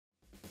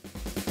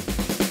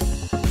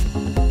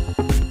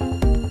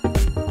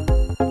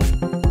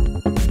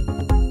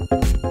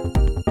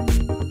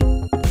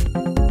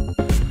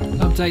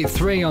Update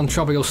 3 on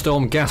Tropical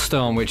Storm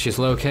Gaston, which is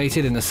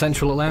located in the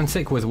central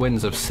Atlantic with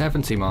winds of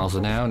 70 miles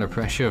an hour and a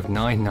pressure of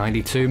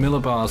 992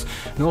 millibars.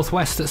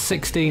 Northwest at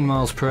 16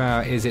 miles per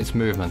hour is its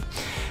movement.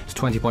 It's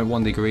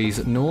 20.1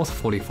 degrees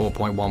north,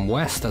 44.1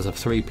 west as of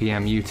 3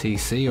 p.m.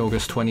 UTC,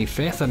 August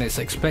 25th, and it's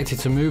expected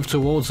to move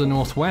towards the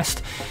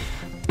northwest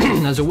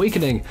as a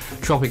weakening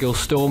tropical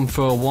storm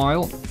for a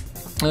while.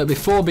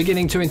 Before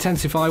beginning to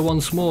intensify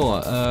once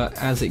more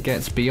as it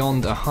gets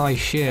beyond a high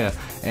shear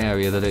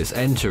area that it's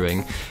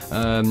entering,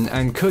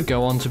 and could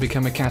go on to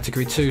become a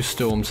Category 2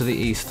 storm to the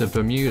east of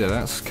Bermuda.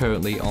 That's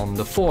currently on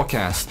the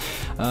forecast.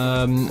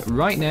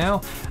 Right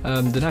now,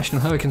 the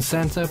National Hurricane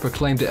Center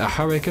proclaimed it a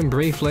hurricane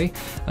briefly,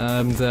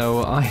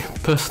 though I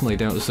personally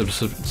don't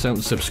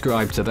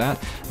subscribe to that.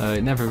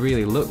 It never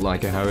really looked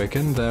like a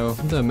hurricane, though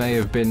there may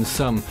have been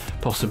some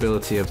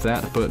possibility of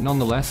that, but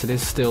nonetheless it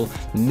is still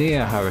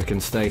near hurricane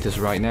status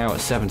right now at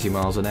 70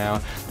 miles an hour,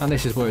 and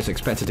this is where it's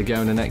expected to go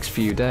in the next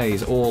few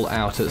days, all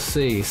out at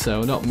sea,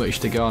 so not much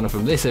to garner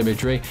from this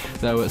imagery,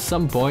 though at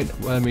some point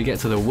when we get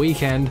to the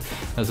weekend,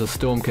 as the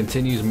storm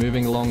continues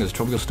moving along as a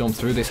tropical storm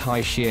through this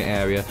high shear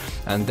area,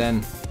 and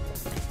then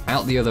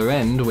out the other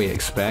end, we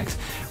expect,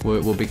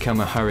 will become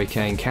a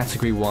hurricane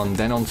Category 1,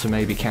 then on to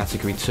maybe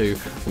Category 2.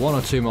 One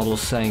or two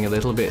models saying a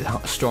little bit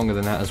stronger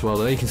than that as well.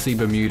 There you can see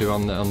Bermuda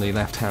on the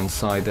left-hand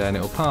side there, and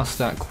it'll pass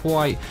that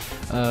quite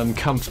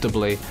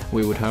comfortably,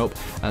 we would hope,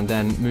 and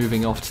then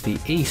moving off to the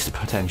east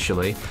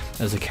potentially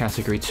as a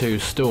Category 2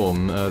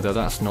 storm, though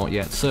that's not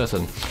yet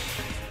certain.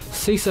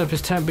 Sea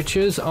surface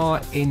temperatures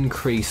are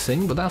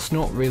increasing, but that's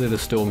not really the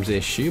storm's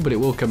issue, but it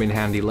will come in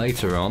handy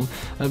later on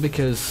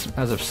because,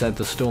 as I've said,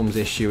 the storm's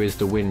issue is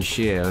the wind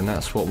shear, and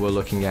that's what we're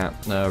looking at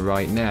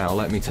right now.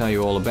 Let me tell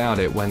you all about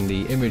it when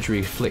the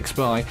imagery flicks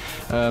by,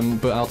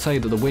 but I'll tell you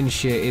that the wind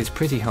shear is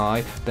pretty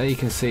high. There you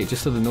can see it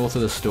just to the north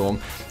of the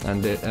storm,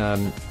 and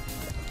a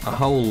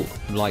whole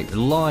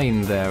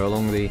line there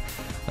along the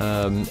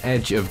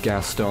edge of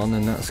Gaston,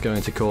 and that's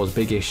going to cause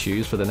big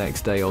issues for the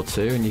next day or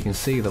two. And you can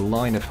see the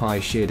line of high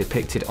shear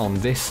depicted on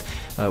this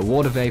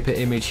water vapor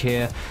image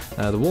here.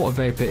 The water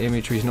vapor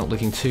imagery is not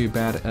looking too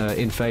bad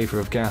in favour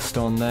of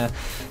Gaston there,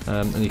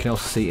 and you can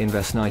also see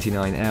Invest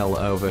 99L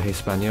over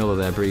Hispaniola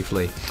there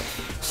briefly.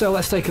 So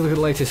let's take a look at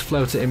the latest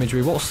floater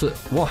imagery.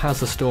 What has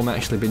the storm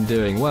actually been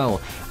doing?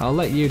 Well, I'll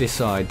let you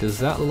decide. Does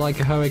that look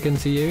like a hurricane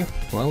to you?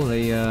 Well,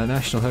 the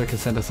National Hurricane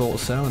Center thought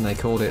so, and they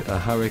called it a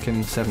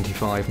hurricane,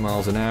 75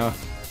 miles an hour,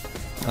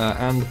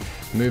 and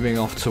moving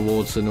off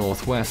towards the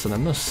northwest. And I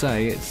must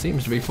say, it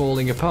seems to be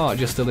falling apart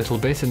just a little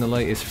bit in the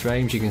latest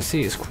frames. You can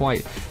see it's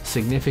quite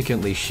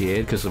significantly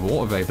sheared because the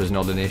water vapor is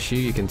not an issue,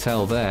 you can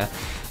tell there.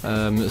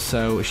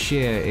 So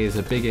shear is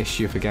a big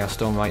issue for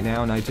Gaston right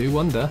now, and I do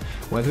wonder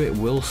whether it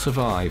will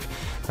survive.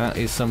 That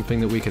is something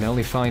that we can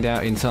only find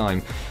out in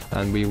time,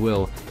 and we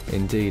will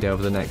indeed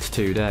over the next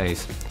 2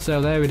 days.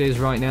 So there it is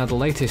right now, the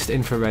latest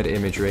infrared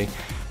imagery,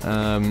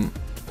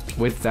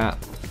 with that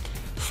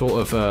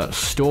sort of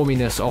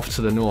storminess off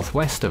to the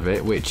northwest of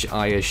it, which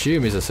I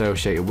assume is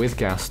associated with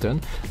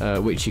Gaston,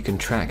 which you can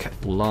track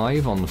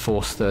live on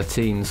Force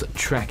 13's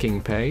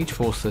tracking page,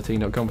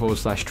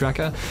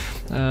 force13.com/tracker.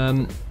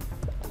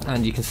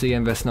 And you can see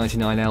Invest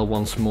 99L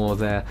once more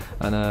there,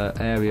 and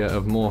an area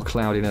of more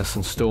cloudiness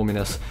and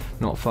storminess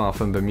not far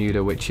from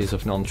Bermuda, which is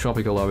of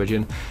non-tropical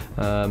origin.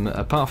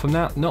 Apart from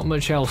that, not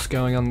much else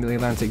going on in the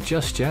Atlantic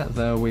just yet,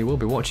 though we will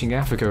be watching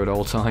Africa at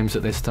all times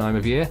at this time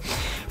of year.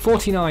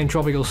 49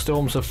 tropical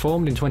storms have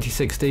formed in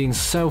 2016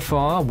 so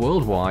far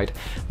worldwide.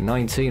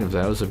 19 of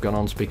those have gone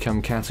on to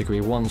become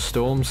Category 1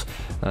 storms,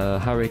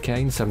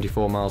 hurricanes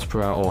 74 miles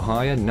per hour or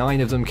higher,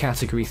 9 of them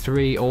Category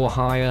 3 or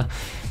higher.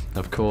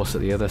 Of course,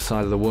 at the other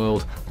side of the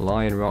world,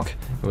 Lion Rock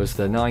was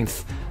the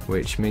 9th,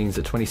 which means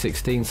that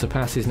 2016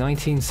 surpasses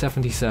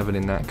 1977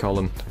 in that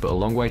column, but a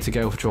long way to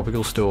go for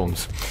tropical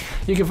storms.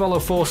 You can follow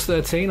Force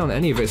 13 on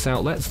any of its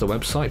outlets, the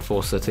website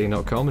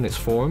force13.com and its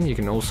forum. You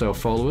can also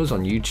follow us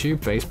on YouTube,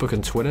 Facebook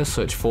and Twitter,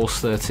 search Force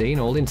 13,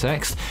 all in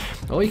text,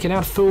 or you can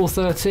add Fool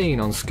 13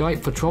 on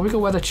Skype for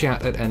tropical weather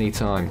chat at any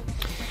time.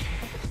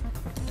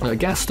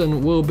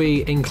 Gaston will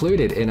be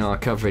included in our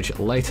coverage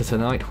later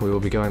tonight. We will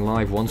be going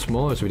live once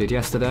more, as we did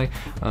yesterday,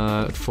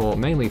 for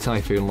mainly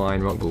Typhoon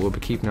Lion Rock, but we'll be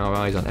keeping our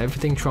eyes on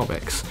everything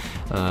tropics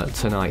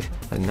tonight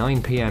at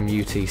 9 p.m.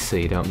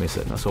 UTC. Don't miss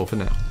it. That's all for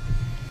now.